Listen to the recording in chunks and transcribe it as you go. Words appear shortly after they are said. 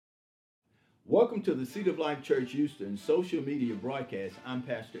Welcome to the Seed of Life Church Houston social media broadcast. I'm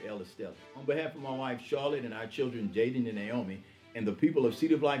Pastor Ellis Stelly. On behalf of my wife Charlotte and our children Jaden and Naomi and the people of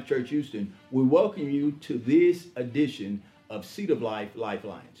Seed of Life Church Houston, we welcome you to this edition of Seed of Life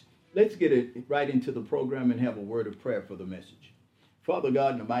Lifelines. Let's get it right into the program and have a word of prayer for the message. Father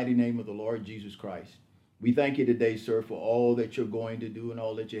God, in the mighty name of the Lord Jesus Christ, we thank you today, sir, for all that you're going to do and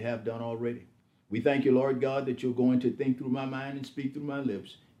all that you have done already. We thank you, Lord God, that you're going to think through my mind and speak through my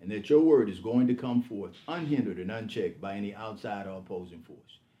lips, and that your word is going to come forth unhindered and unchecked by any outside or opposing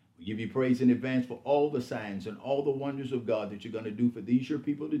force. We give you praise in advance for all the signs and all the wonders of God that you're going to do for these your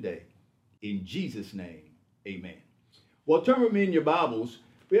people today. In Jesus' name, amen. Well, turn with me in your Bibles.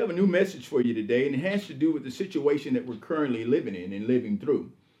 We have a new message for you today, and it has to do with the situation that we're currently living in and living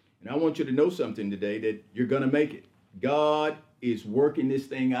through. And I want you to know something today, that you're going to make it. God is working this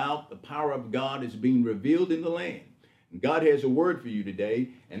thing out. The power of God is being revealed in the land. God has a word for you today,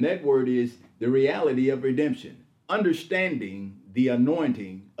 and that word is the reality of redemption, understanding the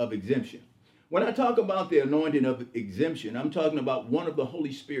anointing of exemption. When I talk about the anointing of exemption, I'm talking about one of the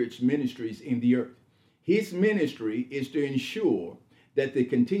Holy Spirit's ministries in the earth. His ministry is to ensure that the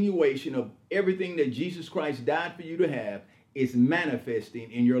continuation of everything that Jesus Christ died for you to have is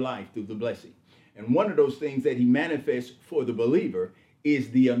manifesting in your life through the blessing. And one of those things that he manifests for the believer is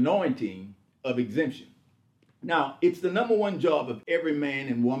the anointing of exemption. Now, it's the number one job of every man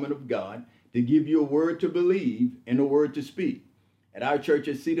and woman of God to give you a word to believe and a word to speak. At our church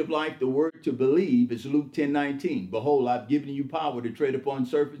at Seed of Life, the word to believe is Luke 10:19. Behold, I've given you power to tread upon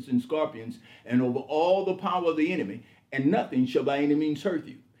serpents and scorpions and over all the power of the enemy, and nothing shall by any means hurt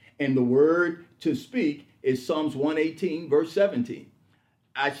you. And the word to speak is Psalms 118, verse 17.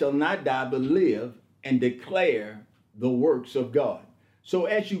 I shall not die but live and declare the works of God. So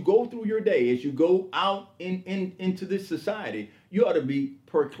as you go through your day, as you go out into this society, you ought to be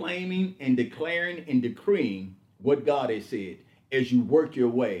proclaiming and declaring and decreeing what God has said as you work your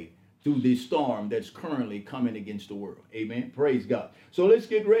way through this storm that's currently coming against the world. Amen. Praise God. So let's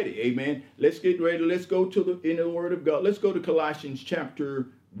get ready. Amen. Let's get ready. Let's go to the word of God. Let's go to Colossians chapter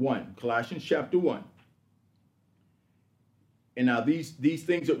 1. Colossians chapter 1. And now these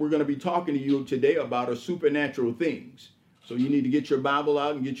things that we're going to be talking to you today about are supernatural things. So you need to get your Bible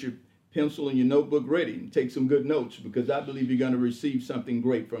out and get your pencil and your notebook ready and take some good notes, because I believe you're going to receive something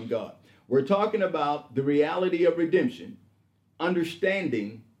great from God. We're talking about the reality of redemption,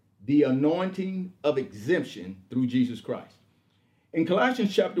 understanding the anointing of exemption through Jesus Christ. In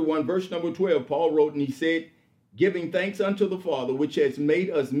Colossians chapter 1, verse number 12, Paul wrote and he said, giving thanks unto the Father, which has made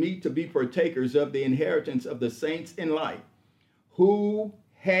us meet to be partakers of the inheritance of the saints in light, who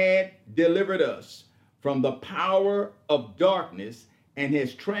had delivered us from the power of darkness and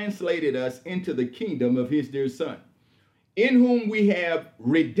has translated us into the kingdom of his dear Son, in whom we have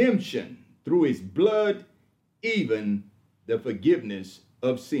redemption through his blood, even the forgiveness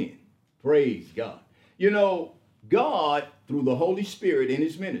of sin. Praise God. You know, God, through the Holy Spirit in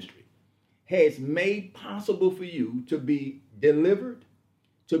his ministry, has made possible for you to be delivered,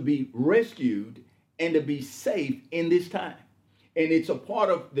 to be rescued, and to be safe in this time. And it's a part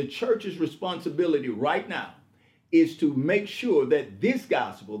of the church's responsibility right now is to make sure that this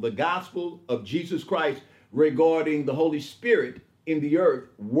gospel, the gospel of Jesus Christ regarding the Holy Spirit in the earth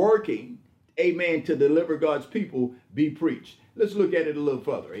working, amen, to deliver God's people, be preached. Let's look at it a little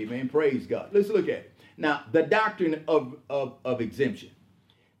further. Amen. Praise God. Let's look at it. Now, the doctrine of exemption.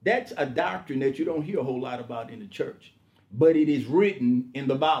 That's a doctrine that you don't hear a whole lot about in the church, but it is written in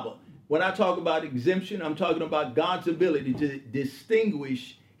the Bible. When I talk about exemption, I'm talking about God's ability to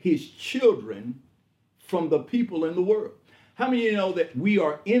distinguish his children from the people in the world. How many of you know that we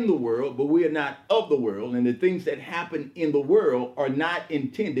are in the world, but we are not of the world, and the things that happen in the world are not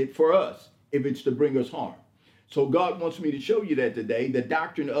intended for us if it's to bring us harm? So God wants me to show you that today. The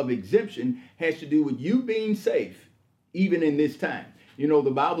doctrine of exemption has to do with you being safe, even in this time. You know, the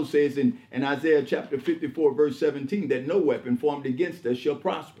Bible says in Isaiah chapter 54, verse 17, that no weapon formed against us shall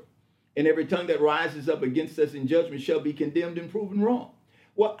prosper. And every tongue that rises up against us in judgment shall be condemned and proven wrong.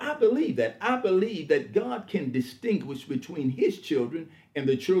 Well, I believe that. I believe that God can distinguish between his children and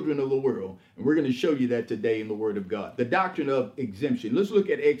the children of the world. And we're going to show you that today in the word of God. The doctrine of exemption. Let's look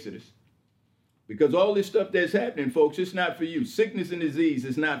at Exodus. Because all this stuff that's happening, folks, it's not for you. Sickness and disease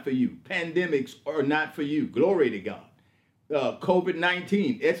is not for you. Pandemics are not for you. Glory to God.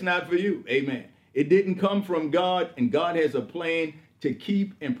 COVID-19, it's not for you. Amen. It didn't come from God, and God has a plan to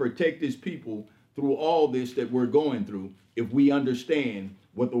keep and protect his people through all this that we're going through if we understand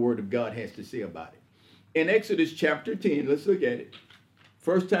what the word of God has to say about it. In Exodus chapter 10, let's look at it.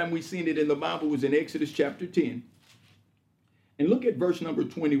 First time we seen it in the Bible was in Exodus chapter 10. And look at verse number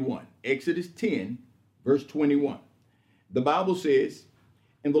 21. Exodus 10, verse 21. The Bible says,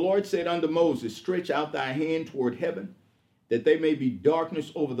 and the Lord said unto Moses, stretch out thy hand toward heaven, that there may be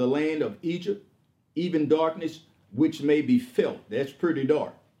darkness over the land of Egypt, even darkness which may be felt. That's pretty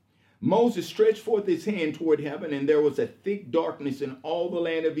dark. Moses stretched forth his hand toward heaven, and there was a thick darkness in all the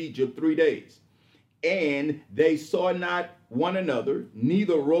land of Egypt 3 days. And they saw not one another,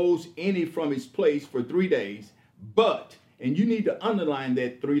 neither rose any from his place for 3 days. But, and you need to underline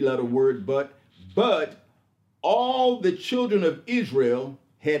that 3-letter word, but all the children of Israel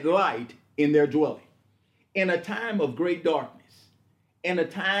had light in their dwelling. In a time of great darkness, in a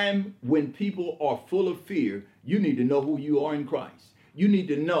time when people are full of fear, you need to know who you are in Christ. You need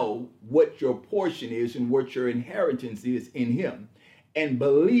to know what your portion is and what your inheritance is in him, and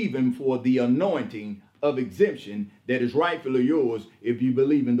believe him for the anointing of exemption that is rightfully yours if you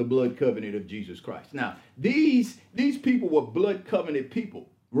believe in the blood covenant of Jesus Christ. Now, these people were blood covenant people.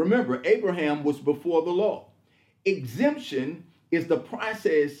 Remember, Abraham was before the law. Exemption is the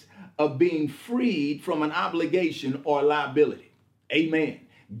process of being freed from an obligation or liability. Amen.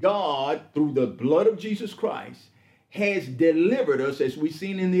 God, through the blood of Jesus Christ, has delivered us, as we've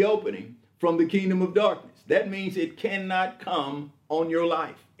seen in the opening, from the kingdom of darkness. That means it cannot come on your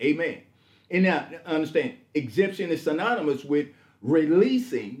life. Amen. And now, understand, exemption is synonymous with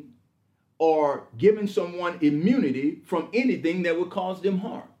releasing or giving someone immunity from anything that would cause them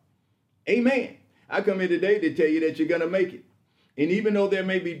harm. Amen. I come here today to tell you that you're going to make it. And even though there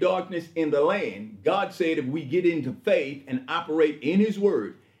may be darkness in the land, God said if we get into faith and operate in his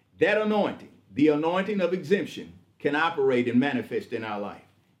word, that anointing, the anointing of exemption, can operate and manifest in our life.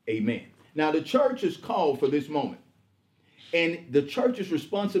 Amen. Now, the church is called for this moment. And the church's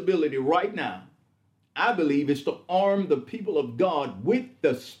responsibility right now, I believe, is to arm the people of God with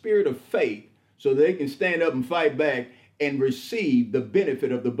the spirit of faith so they can stand up and fight back and receive the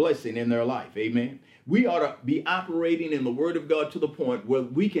benefit of the blessing in their life. Amen. We ought to be operating in the word of God to the point where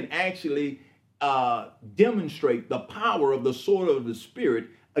we can actually demonstrate the power of the sword of the spirit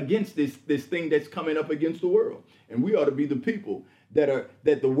against this thing that's coming up against the world. And we ought to be the people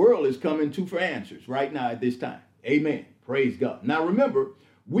that the world is coming to for answers right now at this time. Amen. Praise God. Now remember,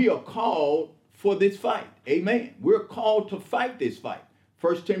 we are called for this fight. Amen. We're called to fight this fight.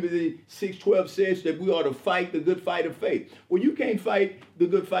 1 Timothy 6:12 says that we ought to fight the good fight of faith. Well, you can't fight the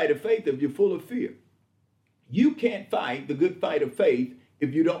good fight of faith if you're full of fear. You can't fight the good fight of faith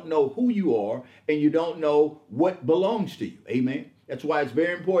if you don't know who you are and you don't know what belongs to you. Amen. That's why it's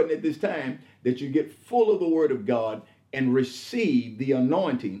very important at this time that you get full of the word of God and receive the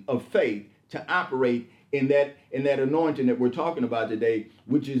anointing of faith to operate in that anointing that we're talking about today,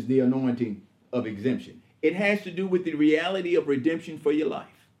 which is the anointing of exemption. It has to do with the reality of redemption for your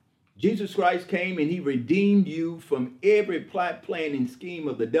life. Jesus Christ came and he redeemed you from every plot, plan, and scheme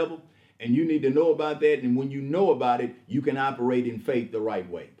of the devil. And you need to know about that. And when you know about it, you can operate in faith the right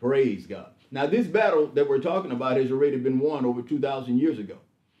way. Praise God. Now, this battle that we're talking about has already been won over 2,000 years ago.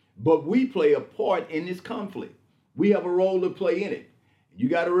 But we play a part in this conflict. We have a role to play in it. You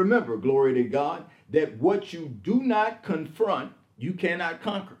got to remember, glory to God, that what you do not confront, you cannot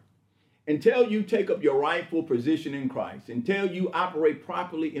conquer. Until you take up your rightful position in Christ, until you operate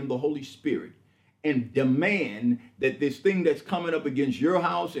properly in the Holy Spirit, and demand that this thing that's coming up against your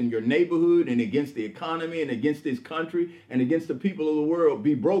house and your neighborhood and against the economy and against this country and against the people of the world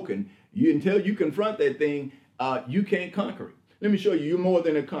be broken, until you confront that thing, you can't conquer it. Let me show you, you're more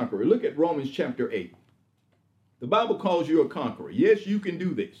than a conqueror. Look at Romans chapter 8. The Bible calls you a conqueror. Yes, you can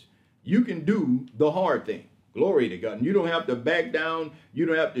do this. You can do the hard thing. Glory to God. And you don't have to back down. You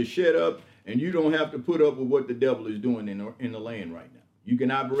don't have to shut up. And you don't have to put up with what the devil is doing in the land right now. You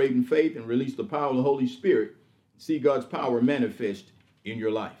can operate in faith and release the power of the Holy Spirit. See God's power manifest in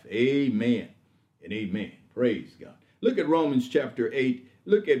your life. Amen and amen. Praise God. Look at Romans chapter 8.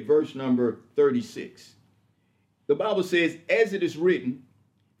 Look at verse number 36. The Bible says, as it is written,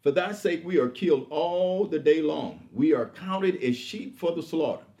 for thy sake we are killed all the day long. We are counted as sheep for the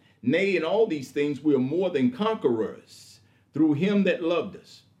slaughter. Nay, in all these things we are more than conquerors through him that loved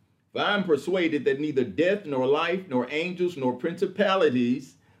us. For I am persuaded that neither death, nor life, nor angels, nor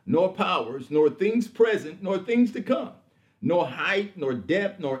principalities, nor powers, nor things present, nor things to come, nor height, nor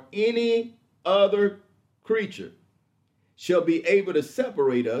depth, nor any other creature shall be able to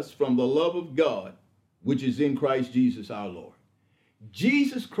separate us from the love of God, which is in Christ Jesus our Lord.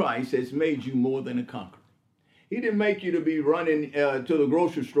 Jesus Christ has made you more than a conqueror. He didn't make you to be running to the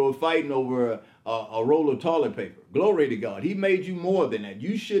grocery store fighting over a roll of toilet paper. Glory to God. He made you more than that.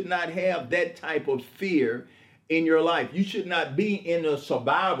 You should not have that type of fear in your life. You should not be in a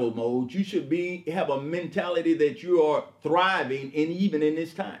survival mode. You should have a mentality that you are thriving in even in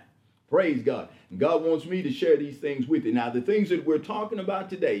this time. Praise God. And God wants me to share these things with you. Now, the things that we're talking about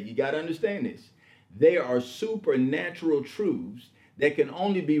today, you got to understand this. They are supernatural truths that can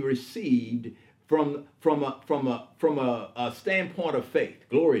only be received from a standpoint of faith.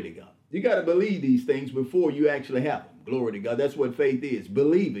 Glory to God. You got to believe these things before you actually have them. Glory to God. That's what faith is,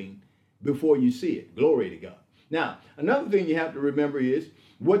 believing before you see it. Glory to God. Now, another thing you have to remember is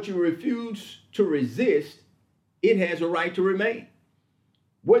what you refuse to resist, it has a right to remain.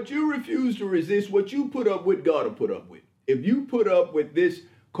 What you refuse to resist, what you put up with, God will put up with. If you put up with this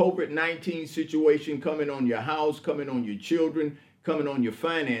COVID-19 situation coming on your house, coming on your children, coming on your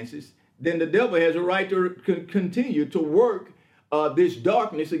finances, then the devil has a right to continue to work this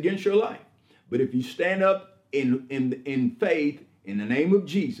darkness against your life. But if you stand up in faith in the name of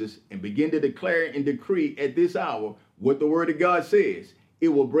Jesus and begin to declare and decree at this hour what the word of God says, it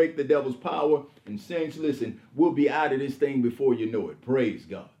will break the devil's power. And saints, listen, we'll be out of this thing before you know it. Praise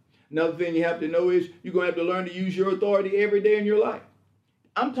God. Another thing you have to know is you're going to have to learn to use your authority every day in your life.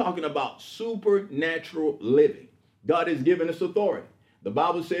 I'm talking about supernatural living. God has given us authority. The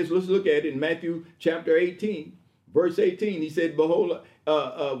Bible says, let's look at it in Matthew chapter 18, verse 18. He said, behold,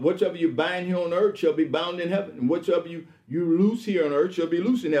 whatsoever you bind here on earth shall be bound in heaven. And whatsoever you loose here on earth shall be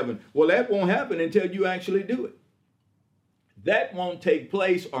loose in heaven. Well, that won't happen until you actually do it. That won't take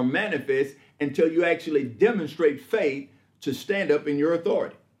place or manifest until you actually demonstrate faith to stand up in your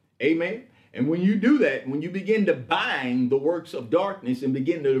authority. Amen. And when you do that, when you begin to bind the works of darkness and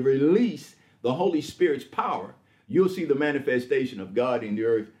begin to release the Holy Spirit's power, you'll see the manifestation of God in the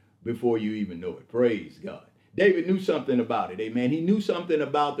earth before you even know it. Praise God. David knew something about it. Amen. He knew something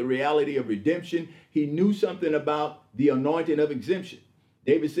about the reality of redemption. He knew something about the anointing of exemption.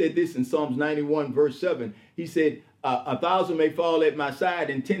 David said this in Psalms 91, verse 7. He said, 1,000 may fall at my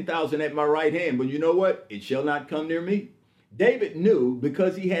side and 10,000 at my right hand, but you know what? It shall not come near me. David knew,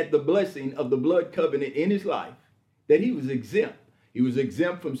 because he had the blessing of the blood covenant in his life, that he was exempt. He was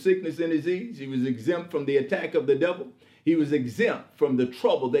exempt from sickness and disease. He was exempt from the attack of the devil. He was exempt from the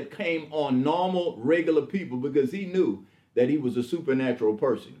trouble that came on normal, regular people, because he knew that he was a supernatural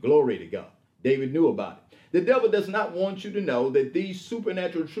person. Glory to God. David knew about it. The devil does not want you to know that these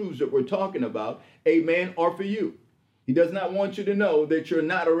supernatural truths that we're talking about, amen, are for you. He does not want you to know that you're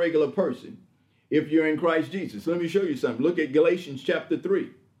not a regular person if you're in Christ Jesus. Let me show you something. Look at Galatians chapter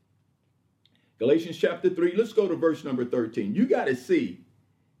 3. Galatians chapter 3, let's go to verse number 13. You got to see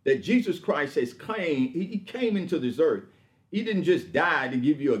that Jesus Christ he came into this earth. He didn't just die to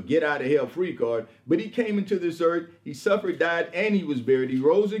give you a get out of hell free card, but he came into this earth, he suffered, died, and he was buried. He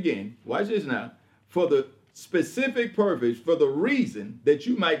rose again. Watch this now. For the specific purpose, for the reason that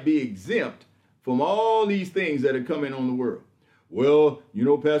you might be exempt from all these things that are coming on the world. Well,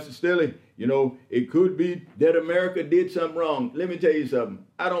 Pastor Stelly, it could be that America did something wrong. Let me tell you something.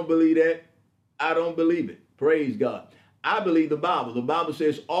 I don't believe that. I don't believe it. Praise God. I believe the Bible. The Bible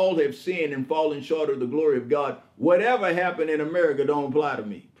says all have sinned and fallen short of the glory of God. Whatever happened in America don't apply to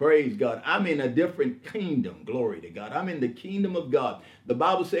me. Praise God. I'm in a different kingdom. Glory to God. I'm in the kingdom of God. The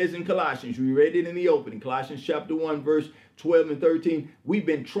Bible says in Colossians, we read it in the opening, Colossians chapter 1, verse 12 and 13, we've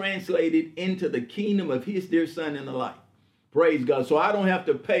been translated into the kingdom of his dear son in the light. Praise God. So I don't have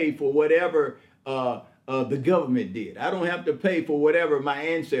to pay for whatever the government did. I don't have to pay for whatever my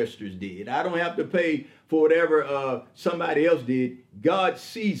ancestors did. I don't have to pay for whatever somebody else did. God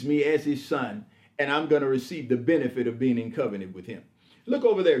sees me as his son, and I'm going to receive the benefit of being in covenant with him. Look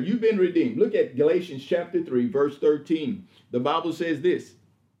over there. You've been redeemed. Look at Galatians chapter 3, verse 13. The Bible says this.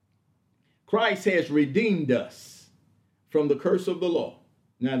 Christ has redeemed us from the curse of the law.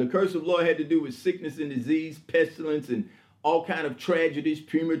 Now, the curse of law had to do with sickness and disease, pestilence, and all kind of tragedies,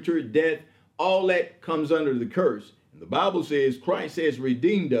 premature death. All that comes under the curse. And the Bible says Christ has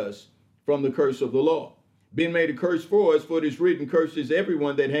redeemed us from the curse of the law. Being made a curse for us, for it is written, cursed is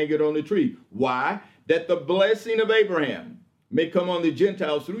everyone that hangeth on the tree. Why? That the blessing of Abraham may come on the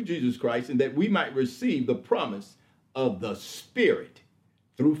Gentiles through Jesus Christ, and that we might receive the promise of the Spirit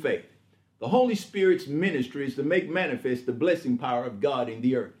through faith. The Holy Spirit's ministry is to make manifest the blessing power of God in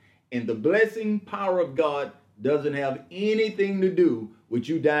the earth. And the blessing power of God doesn't have anything to do with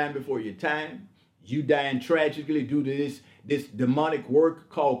you dying before your time, you dying tragically due to this demonic work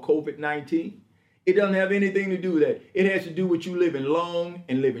called COVID-19. It doesn't have anything to do with that. It has to do with you living long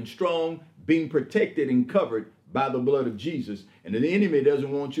and living strong, being protected and covered by the blood of Jesus. And the enemy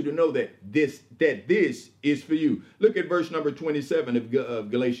doesn't want you to know that this is for you. Look at verse number 27 of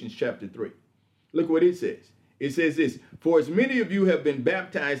Galatians chapter 3. Look what it says. It says this, for as many of you have been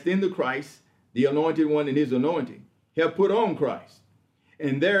baptized into Christ, the anointed one and his anointing, have put on Christ.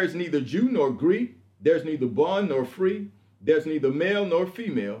 And there is neither Jew nor Greek, there's neither bond nor free, there's neither male nor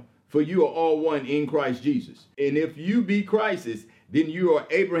female, for you are all one in Christ Jesus. And if you be Christ's, then you are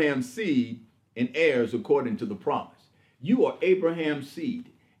Abraham's seed and heirs according to the promise. You are Abraham's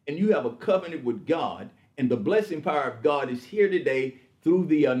seed, and you have a covenant with God, and the blessing power of God is here today through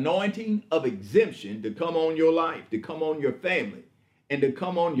the anointing of exemption to come on your life, to come on your family, and to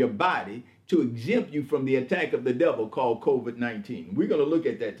come on your body to exempt you from the attack of the devil called COVID-19. We're going to look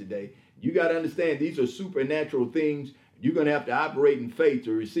at that today. You got to understand these are supernatural things. You're going to have to operate in faith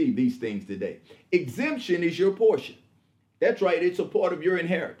to receive these things today. Exemption is your portion. That's right. It's a part of your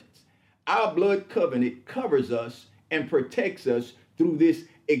inheritance. Our blood covenant covers us and protects us through this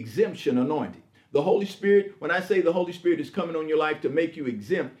exemption anointing. The Holy Spirit, when I say the Holy Spirit is coming on your life to make you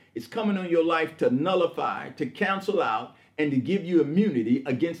exempt, it's coming on your life to nullify, to cancel out, and to give you immunity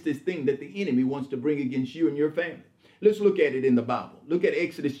against this thing that the enemy wants to bring against you and your family. Let's look at it in the Bible. Look at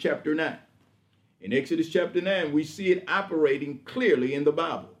Exodus chapter 9. In Exodus chapter 9, we see it operating clearly in the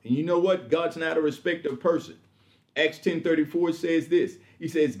Bible. And you know what? God's not a respecter of person. Acts 10:34 says this. He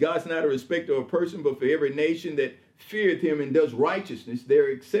says, God's not a respecter of person, but for every nation that feareth him and does righteousness,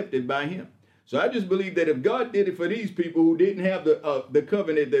 they're accepted by him. So I just believe that if God did it for these people who didn't have the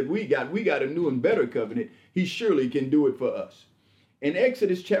covenant that we got a new and better covenant, he surely can do it for us. In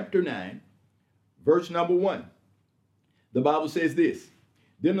Exodus chapter 9, verse number 1, the Bible says this.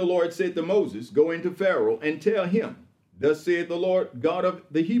 Then the Lord said to Moses, go into Pharaoh and tell him, thus saith the Lord God of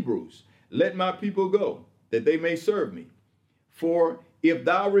the Hebrews, let my people go, that they may serve me. For if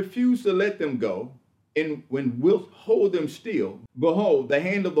thou refuse to let them go, and when wilt hold them still, behold, the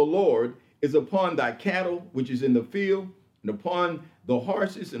hand of the Lord is upon thy cattle, which is in the field, and upon the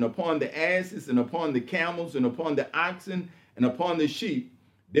horses, and upon the asses, and upon the camels, and upon the oxen, and upon the sheep,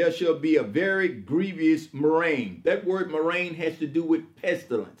 there shall be a very grievous murrain. That word murrain has to do with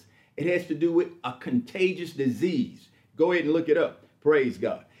pestilence. It has to do with a contagious disease. Go ahead and look it up. Praise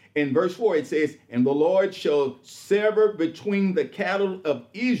God. In verse 4, it says, and the Lord shall sever between the cattle of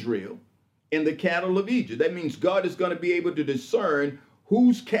Israel and the cattle of Egypt. That means God is going to be able to discern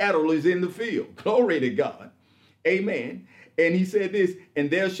whose cattle is in the field. Glory to God. Amen. And he said this,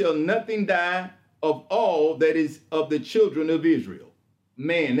 and there shall nothing die of all that is of the children of Israel.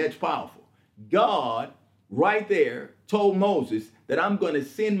 Man, that's powerful. God right there told Moses that I'm going to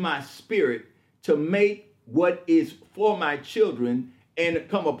send my spirit to make what is for my children and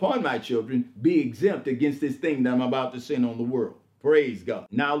come upon my children be exempt against this thing that I'm about to send on the world. Praise God.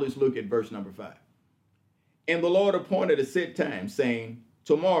 Now let's look at verse number 5. And the Lord appointed a set time, saying,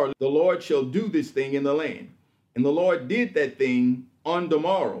 tomorrow the Lord shall do this thing in the land. And the Lord did that thing on the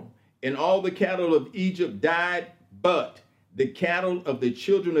morrow, and all the cattle of Egypt died, but the cattle of the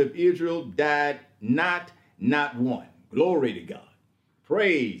children of Israel died not one. Glory to God.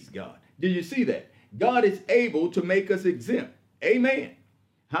 Praise God. Did you see that? God is able to make us exempt. Amen.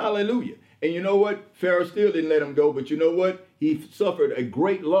 Hallelujah. And you know what? Pharaoh still didn't let him go, but you know what? He suffered a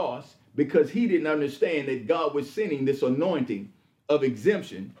great loss because he didn't understand that God was sending this anointing of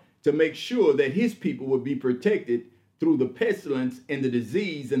exemption to make sure that his people would be protected through the pestilence and the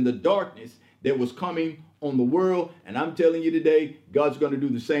disease and the darkness that was coming on the world. And I'm telling you today, God's going to do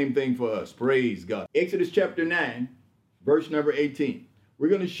the same thing for us. Praise God. Exodus chapter 9, verse number 18. We're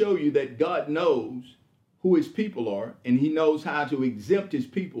going to show you that God knows who his people are, and he knows how to exempt his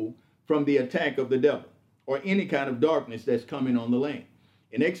people from the attack of the devil or any kind of darkness that's coming on the land.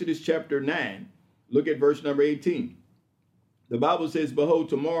 In Exodus chapter 9, look at verse number 18. The Bible says, behold,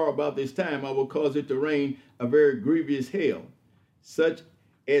 tomorrow about this time I will cause it to rain a very grievous hail, such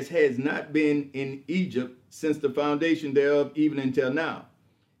as has not been in Egypt since the foundation thereof, even until now.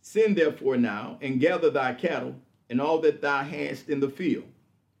 Send therefore now, and gather thy cattle, and all that thou hast in the field.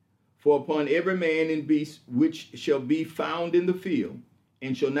 For upon every man and beast which shall be found in the field,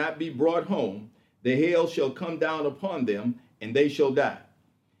 and shall not be brought home, the hail shall come down upon them, and they shall die.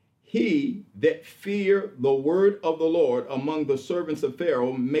 He that fear the word of the Lord among the servants of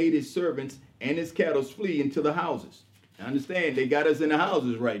Pharaoh made his servants and his cattle flee into the houses. I understand they got us in the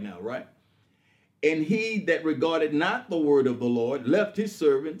houses right now, right? And he that regarded not the word of the Lord left his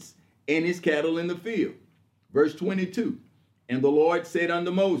servants and his cattle in the field. Verse 22, and the Lord said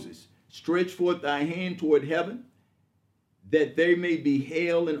unto Moses, stretch forth thy hand toward heaven, that there may be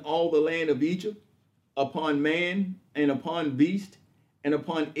hail in all the land of Egypt, upon man and upon beast, and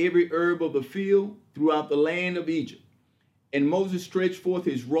upon every herb of the field throughout the land of Egypt. And Moses stretched forth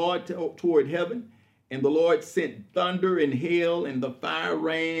his rod toward heaven, and the Lord sent thunder and hail, and the fire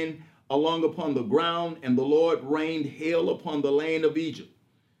ran along upon the ground, and the Lord rained hail upon the land of Egypt.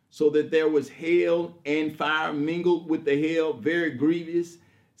 so that there was hail and fire mingled with the hail, very grievous,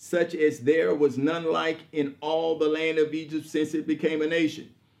 such as there was none like in all the land of Egypt since it became a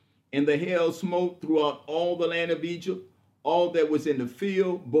nation. And the hail smote throughout all the land of Egypt, all that was in the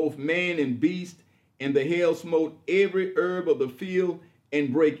field, both man and beast. And the hail smote every herb of the field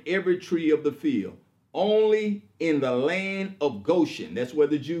and brake every tree of the field. Only in the land of Goshen, that's where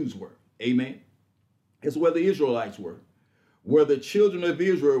the Jews were. Amen. That's where the Israelites were. Where the children of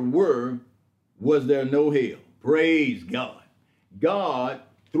Israel were, was there no hail. Praise God. God,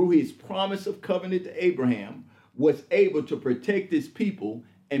 through his promise of covenant to Abraham, was able to protect his people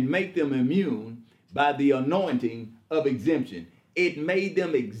and make them immune by the anointing of exemption. It made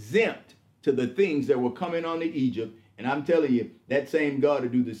them exempt to the things that were coming on to Egypt. And I'm telling you, that same God will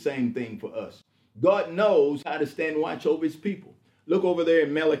do the same thing for us. God knows how to stand watch over his people. Look over there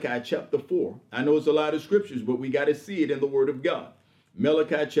in Malachi chapter 4. I know it's a lot of scriptures, but we got to see it in the word of God.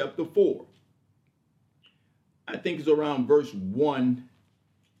 Malachi chapter 4. I think it's around verse 1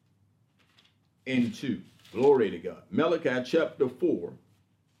 and 2. Glory to God. Malachi chapter 4,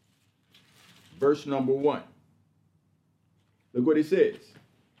 verse number 1. Look what it says.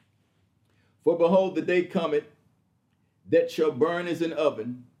 For behold, the day cometh that shall burn as an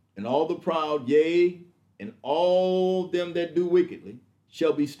oven, and all the proud, yea, and all them that do wickedly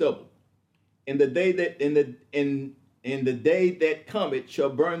shall be stubble. And the day that in the day that cometh shall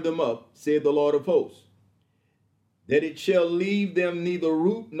burn them up, saith the Lord of hosts, that it shall leave them neither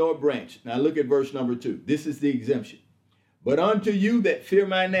root nor branch. Now look at verse number 2. This is the exemption. But unto you that fear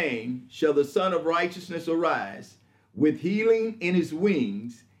my name shall the Son of Righteousness arise with healing in his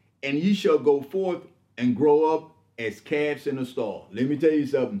wings, and ye shall go forth and grow up as calves in a stall. Let me tell you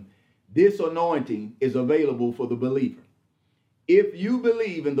something. This anointing is available for the believer. If you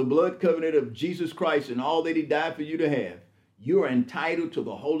believe in the blood covenant of Jesus Christ and all that he died for you to have, you are entitled to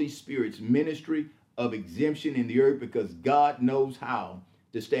the Holy Spirit's ministry of exemption in the earth, because God knows how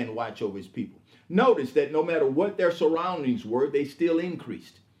to stand watch over his people. Notice that no matter what their surroundings were, they still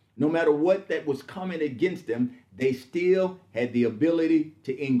increased. No matter what that was coming against them, they still had the ability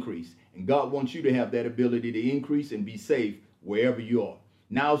to increase. And God wants you to have that ability to increase and be safe wherever you are.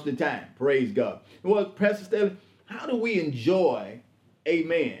 Now's the time. Praise God. Well, Pastor Stanley, how do we enjoy,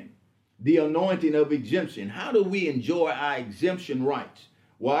 amen, the anointing of exemption? How do we enjoy our exemption rights?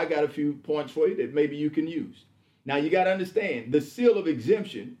 Well, I got a few points for you that maybe you can use. Now, you got to understand, the seal of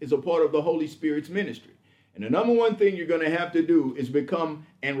exemption is a part of the Holy Spirit's ministry. And the number one thing you're going to have to do is become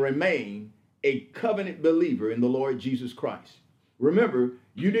and remain a covenant believer in the Lord Jesus Christ. Remember,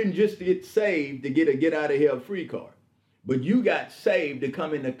 you didn't just get saved to get a get out of hell free card, but you got saved to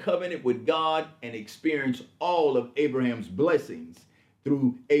come into covenant with God and experience all of Abraham's blessings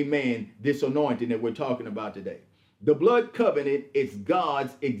through, amen, this anointing that we're talking about today. The blood covenant is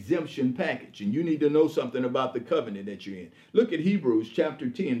God's exemption package, and you need to know something about the covenant that you're in. Look at Hebrews chapter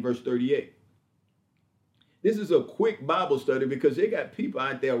 10, verse 38. This is a quick Bible study because they got people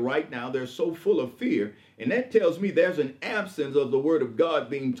out there right now, they're so full of fear, and that tells me there's an absence of the word of God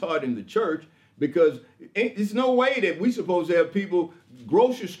being taught in the church, because there's no way that we're supposed to have people,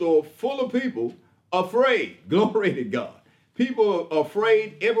 grocery store full of people, afraid. Glory to God. People are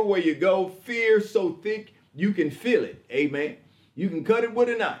afraid everywhere you go, fear so thick, you can feel it. Amen. You can cut it with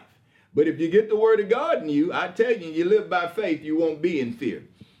a knife. But if you get the word of God in you, I tell you, you live by faith, you won't be in fear.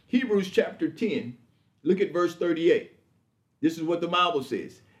 Hebrews chapter 10, look at verse 38. This is what the Bible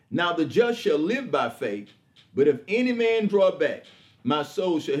says. Now the just shall live by faith, but if any man draw back, my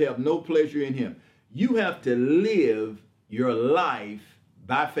soul shall have no pleasure in him. You have to live your life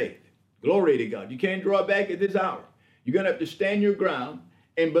by faith. Glory to God. You can't draw back at this hour. You're going to have to stand your ground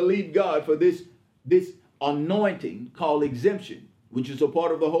and believe God for this anointing called exemption, which is a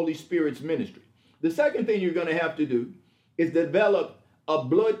part of the Holy Spirit's ministry. The second thing you're going to have to do is develop a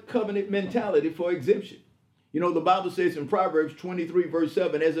blood covenant mentality for exemption. You know, the Bible says in Proverbs 23, verse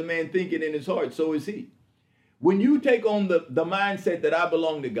 7, as a man thinketh in his heart, so is he. When you take on the mindset that I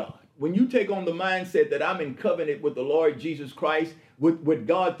belong to God, when you take on the mindset that I'm in covenant with the Lord Jesus Christ, with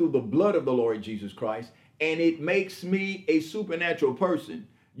God through the blood of the Lord Jesus Christ, and it makes me a supernatural person,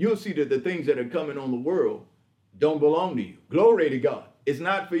 you'll see that the things that are coming on the world don't belong to you. Glory to God. It's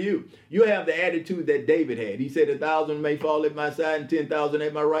not for you. You have the attitude that David had. He said, 1,000 may fall at my side and 10,000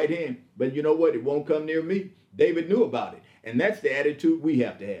 at my right hand, but you know what? It won't come near me. David knew about it. And that's the attitude we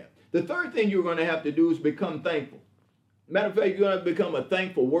have to have. The third thing you're going to have to do is become thankful. Matter of fact, you're going to become a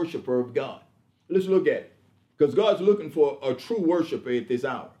thankful worshiper of God. Let's look at it. Because God's looking for a true worshiper at this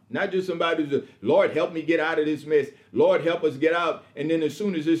hour. Not just somebody who's, Lord, help me get out of this mess. Lord, help us get out. And then as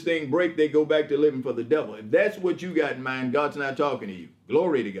soon as this thing breaks, they go back to living for the devil. If that's what you got in mind, God's not talking to you.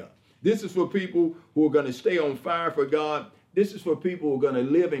 Glory to God. This is for people who are going to stay on fire for God. This is for people who are going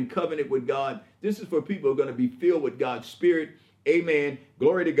to live in covenant with God. This is for people who are going to be filled with God's Spirit. Amen.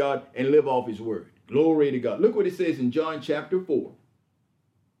 Glory to God, and live off his word. Glory to God. Look what it says in John chapter 4,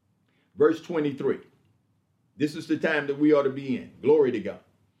 verse 23. This is the time that we ought to be in. Glory to God.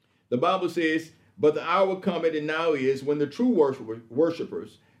 The Bible says, but the hour cometh, and now is, when the true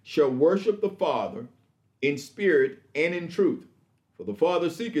worshipers shall worship the Father in spirit and in truth. For the Father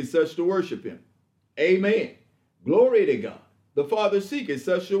seeketh such to worship him. Amen. Glory to God. The Father seeketh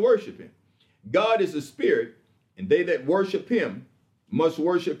such to worship him. God is a spirit, and they that worship him must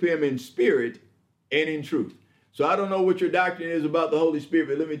worship him in spirit and in truth. So I don't know what your doctrine is about the Holy Spirit,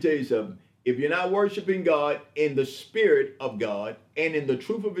 but let me tell you something. If you're not worshiping God in the spirit of God and in the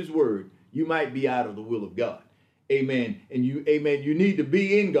truth of his word, you might be out of the will of God. Amen. And you need to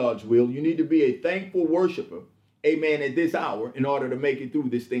be in God's will. You need to be a thankful worshiper. Amen. At this hour, in order to make it through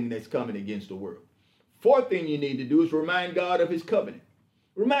this thing that's coming against the world. Fourth thing you need to do is remind God of his covenant.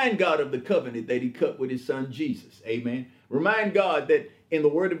 Remind God of the covenant that he cut with his son Jesus. Amen. Remind God that in the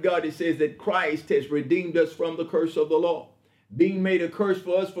word of God, it says that Christ has redeemed us from the curse of the law, being made a curse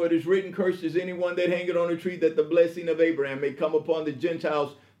for us, for it is written, cursed is anyone that hangeth on a tree, that the blessing of Abraham may come upon the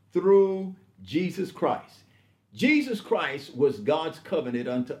Gentiles through Jesus Christ. Jesus Christ was God's covenant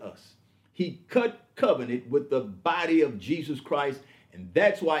unto us. He cut covenant with the body of Jesus Christ. And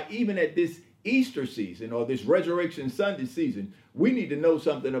that's why even at this Easter season, or this Resurrection Sunday season, we need to know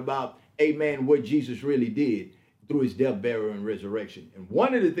something about, amen, what Jesus really did through his death, burial, and resurrection. And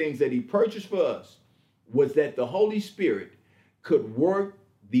one of the things that he purchased for us was that the Holy Spirit could work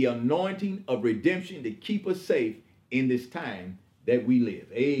the anointing of redemption to keep us safe in this time that we live.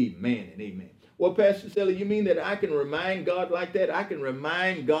 Amen and amen. Well, Pastor Stelly, you mean that I can remind God like that? I can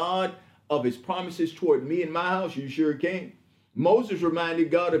remind God of his promises toward me and my house? You sure can. Moses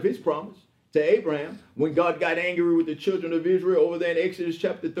reminded God of his promise to Abraham when God got angry with the children of Israel over there in Exodus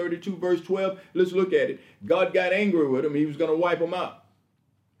chapter 32, verse 12. Let's look at it. God got angry with them. He was going to wipe them out.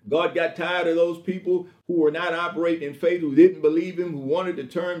 God got tired of those people who were not operating in faith, who didn't believe him, who wanted to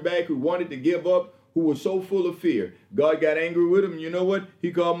turn back, who wanted to give up, who were so full of fear. God got angry with them. You know what?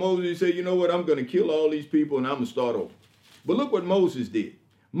 He called Moses. He said, you know what? I'm going to kill all these people and I'm going to start over. But look what Moses did.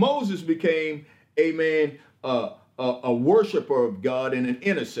 Moses became, amen, a worshiper of God and an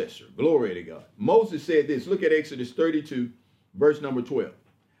intercessor. Glory to God. Moses said this. Look at Exodus 32, verse number 12.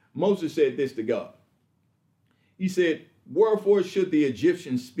 Moses said this to God. He said, wherefore should the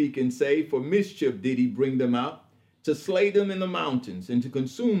Egyptians speak and say, for mischief did he bring them out, to slay them in the mountains, and to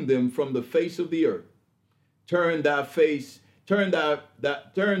consume them from the face of the earth? Turn thy fierce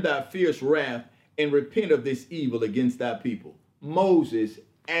wrath, and repent of this evil against thy people. Moses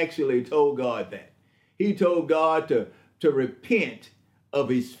actually told God that. He told God to repent of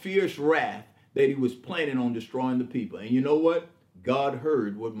his fierce wrath that he was planning on destroying the people. And you know what? God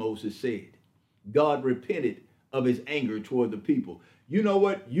heard what Moses said. God repented of his anger toward the people. You know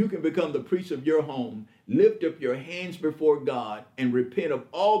what? You can become the priest of your home, lift up your hands before God, and repent of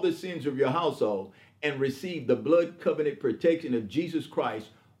all the sins of your household, and receive the blood covenant protection of Jesus Christ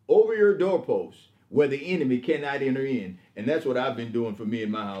over your doorposts, where the enemy cannot enter in. And that's what I've been doing for me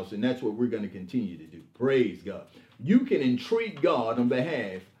and my house, and that's what we're going to continue to do. Praise God. You can entreat God on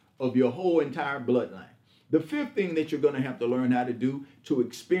behalf of your whole entire bloodline. The fifth thing that you're going to have to learn how to do to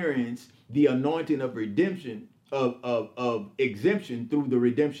experience the anointing of redemption, of exemption through the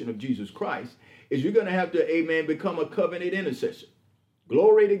redemption of Jesus Christ, is you're going to have to, amen, become a covenant intercessor.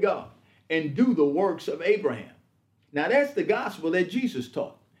 Glory to God. And do the works of Abraham. Now that's the gospel that Jesus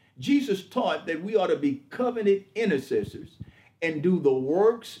taught. Jesus taught that we ought to be covenant intercessors and do the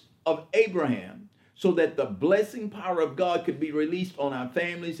works of Abraham, so that the blessing power of God could be released on our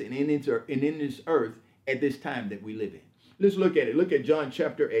families and in this earth at this time that we live in. Let's look at it. Look at John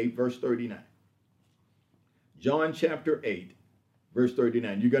chapter 8, verse 39. John chapter 8, verse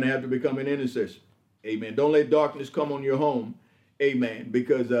 39. You're going to have to become an intercessor. Amen. Don't let darkness come on your home. Amen.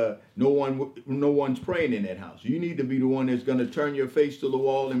 Because no one's praying in that house. You need to be the one that's going to turn your face to the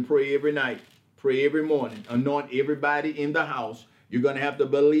wall and pray every night. Pray every morning. Anoint everybody in the house. You're going to have to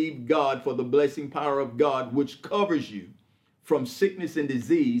believe God for the blessing power of God, which covers you from sickness and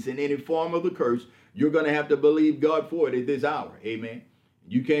disease and any form of the curse. You're going to have to believe God for it at this hour. Amen.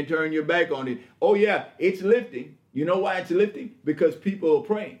 You can't turn your back on it. Oh, yeah, it's lifting. You know why it's lifting? Because people are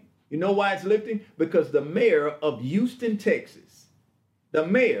praying. You know why it's lifting? Because the mayor of Houston, Texas, the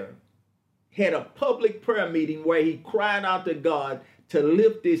mayor had a public prayer meeting where he cried out to God to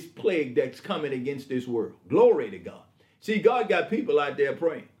lift this plague that's coming against this world. Glory to God. See, God got people out there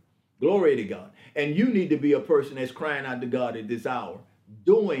praying. Glory to God. And you need to be a person that's crying out to God at this hour,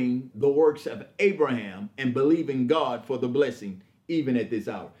 doing the works of Abraham and believing God for the blessing even at this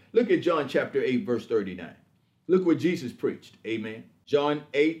hour. Look at John chapter 8, verse 39. Look what Jesus preached. Amen. John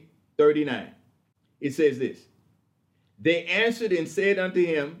 8:39. It says this. They answered and said unto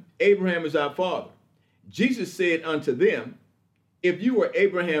him, Abraham is our father. Jesus said unto them, if you were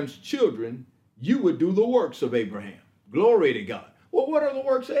Abraham's children, you would do the works of Abraham. Glory to God. Well, what are the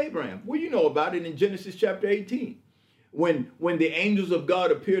works of Abraham? Well, you know about it in Genesis chapter 18. When the angels of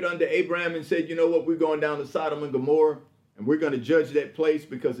God appeared unto Abraham and said, you know what, we're going down to Sodom and Gomorrah, and we're going to judge that place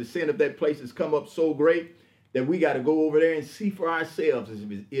because the sin of that place has come up so great that we got to go over there and see for ourselves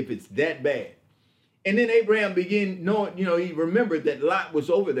if it's that bad. And then Abraham began knowing, he remembered that Lot was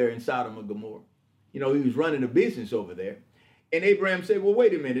over there in Sodom and Gomorrah. He was running a business over there. And Abraham said, well,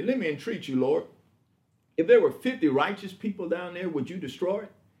 wait a minute, let me entreat you, Lord. If there were 50 righteous people down there, would you destroy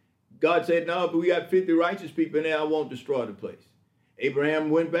it? God said, no, but we got 50 righteous people in there, I won't destroy the place. Abraham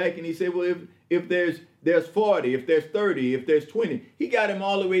went back and he said, well, if there's 40, if there's 30, if there's 20, he got him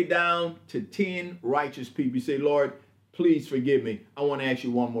all the way down to 10 righteous people. He said, Lord, please forgive me. I want to ask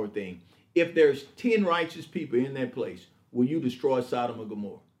you one more thing. If there's 10 righteous people in that place, will you destroy Sodom and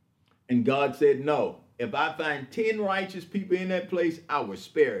Gomorrah? And God said, no. If I find 10 righteous people in that place, I will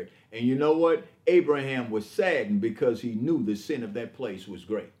spare it. And you know what? Abraham was saddened because he knew the sin of that place was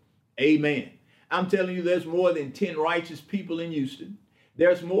great. Amen. I'm telling you, there's more than 10 righteous people in Houston.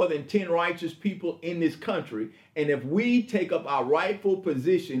 There's more than 10 righteous people in this country. And if we take up our rightful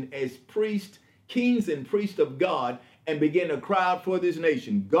position as priests, kings and priests of God, and begin to cry out for this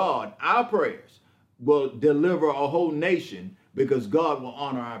nation, God, our prayers will deliver a whole nation because God will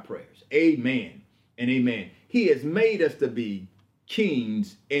honor our prayers. Amen and amen. He has made us to be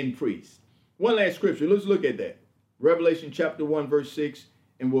kings and priests. One last scripture. Let's look at that. Revelation chapter 1, verse 6,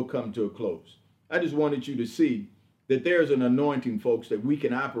 and we'll come to a close. I just wanted you to see that there's an anointing, folks, that we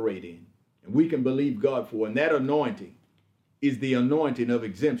can operate in and we can believe God for. And that anointing is the anointing of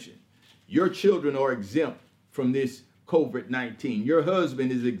exemption. Your children are exempt from this COVID-19. Your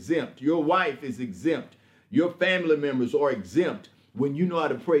husband is exempt. Your wife is exempt. Your family members are exempt when you know how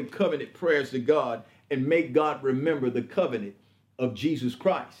to pray covenant prayers to God and make God remember the covenant of Jesus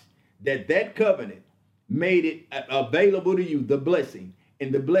Christ. That covenant made it available to you, the blessing.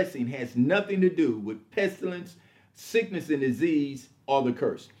 And the blessing has nothing to do with pestilence, sickness and disease, or the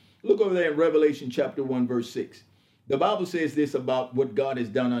curse. Look over there in Revelation chapter 1, verse 6. The Bible says this about what God has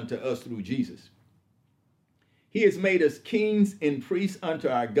done unto us through Jesus. He has made us kings and priests unto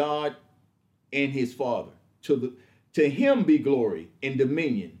our God and his Father. To him be glory and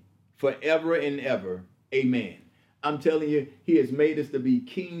dominion forever and ever. Amen. I'm telling you, he has made us to be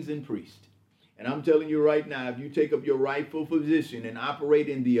kings and priests. And I'm telling you right now, if you take up your rightful position and operate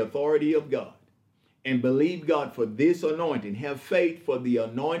in the authority of God and believe God for this anointing, have faith for the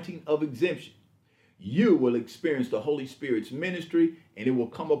anointing of exemption, you will experience the Holy Spirit's ministry, and it will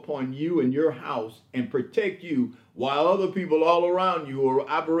come upon you and your house and protect you while other people all around you who are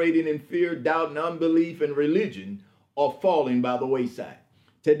operating in fear, doubt, and unbelief and religion are falling by the wayside.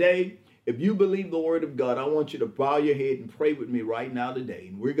 Today, if you believe the word of God, I want you to bow your head and pray with me right now today.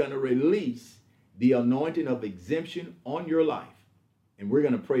 And we're going to release the anointing of exemption on your life. And we're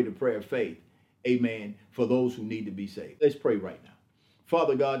going to pray the prayer of faith. Amen. For those who need to be saved. Let's pray right now.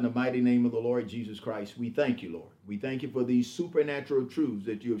 Father God, in the mighty name of the Lord Jesus Christ, we thank you, Lord. We thank you for these supernatural truths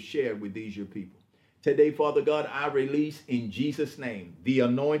that you have shared with these your people. Today, Father God, I release in Jesus' name the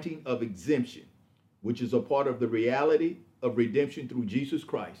anointing of exemption, which is a part of the reality of redemption through Jesus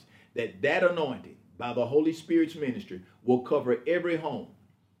Christ, that anointing by the Holy Spirit's ministry will cover every home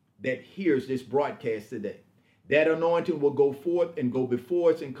that hears this broadcast today. That anointing will go forth and go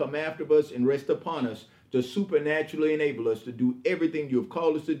before us and come after us and rest upon us to supernaturally enable us to do everything you have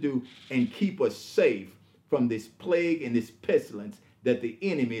called us to do and keep us safe from this plague and this pestilence that the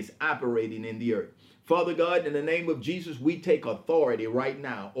enemy is operating in the earth. Father God, in the name of Jesus, we take authority right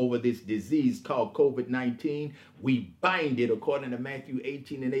now over this disease called COVID-19. We bind it according to Matthew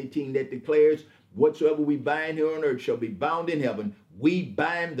 18:18 that declares, whatsoever we bind here on earth shall be bound in heaven. We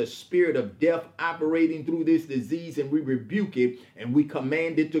bind the spirit of death operating through this disease and we rebuke it and we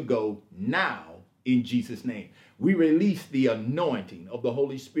command it to go now in Jesus' name. We release the anointing of the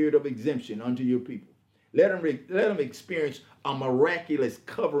Holy Spirit of exemption unto your people. Let them experience a miraculous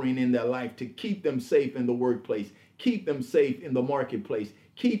covering in their life to keep them safe in the workplace, keep them safe in the marketplace,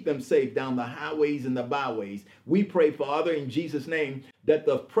 keep them safe down the highways and the byways. We pray, Father, in Jesus' name, that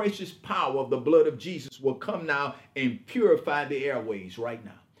the precious power of the blood of Jesus will come now and purify the airways right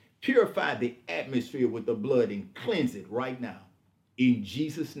now. Purify the atmosphere with the blood and cleanse it right now. In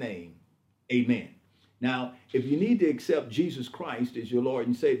Jesus' name, amen. Now, if you need to accept Jesus Christ as your Lord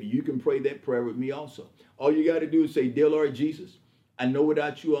and Savior, you can pray that prayer with me also. All you got to do is say, dear Lord Jesus, I know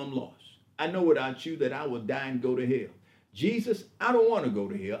without you I'm lost. I know without you that I will die and go to hell. Jesus, I don't want to go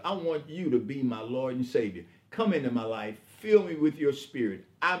to hell. I want you to be my Lord and Savior. Come into my life. Fill me with your spirit.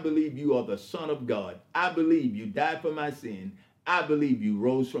 I believe you are the Son of God. I believe you died for my sin. I believe you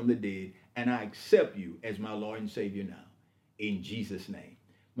rose from the dead. And I accept you as my Lord and Savior now. In Jesus' name.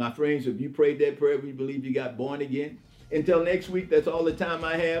 My friends, if you prayed that prayer, we believe you got born again. Until next week, that's all the time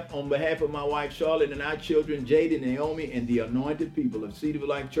I have. On behalf of my wife, Charlotte, and our children, Jade and Naomi, and the anointed people of City of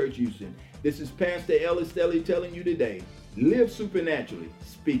Life Church, Houston, this is Pastor Ellis Stelly telling you today, live supernaturally,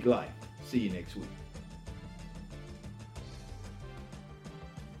 speak life. See you next week.